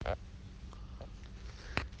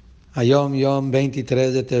Ayom Yom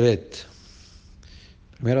 23 de Tevet.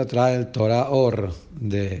 Primero trae el Torah Or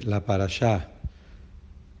de la Parashá,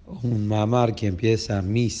 un mamar que empieza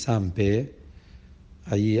Mi Sampe.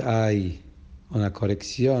 Allí hay una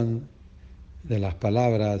corrección de las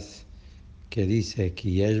palabras que dice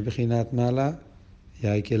Ki Yesh Bechinat Mala y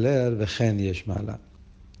hay que leer Vechen Yesh Mala.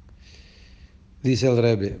 Dice el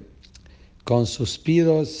Rebbe, con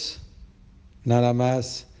suspiros nada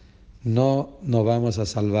más no nos vamos a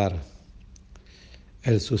salvar.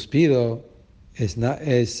 El suspiro es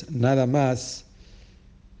nada más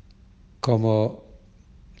como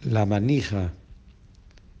la manija,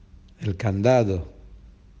 el candado,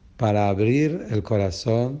 para abrir el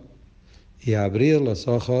corazón y abrir los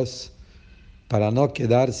ojos para no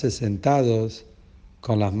quedarse sentados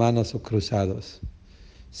con las manos cruzadas,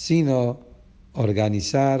 sino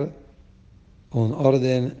organizar un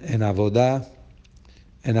orden en avodá,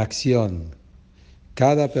 en acción.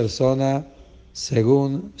 Cada persona,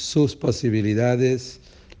 según sus posibilidades,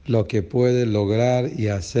 lo que puede lograr y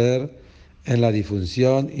hacer en la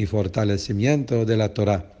difusión y fortalecimiento de la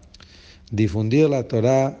Torá. Difundir la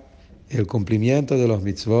Torá, el cumplimiento de los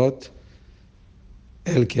mitzvot,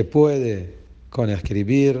 el que puede con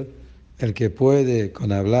escribir, el que puede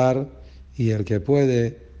con hablar y el que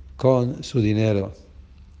puede con su dinero.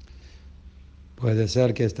 Puede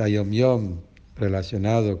ser que está Yom Yom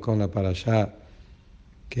relacionado con la Parashá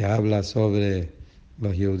que habla sobre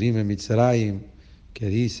los Yehudim en Mitzrayim, que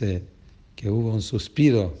dice que hubo un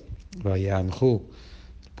suspiro, Vayamhu,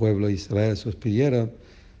 el pueblo de Israel suspirieron,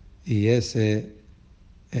 y ese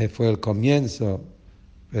fue el comienzo,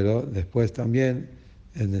 pero después también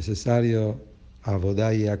es necesario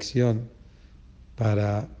avodah y acción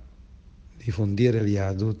para difundir el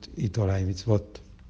Yahadut y Torah y Mitzvot.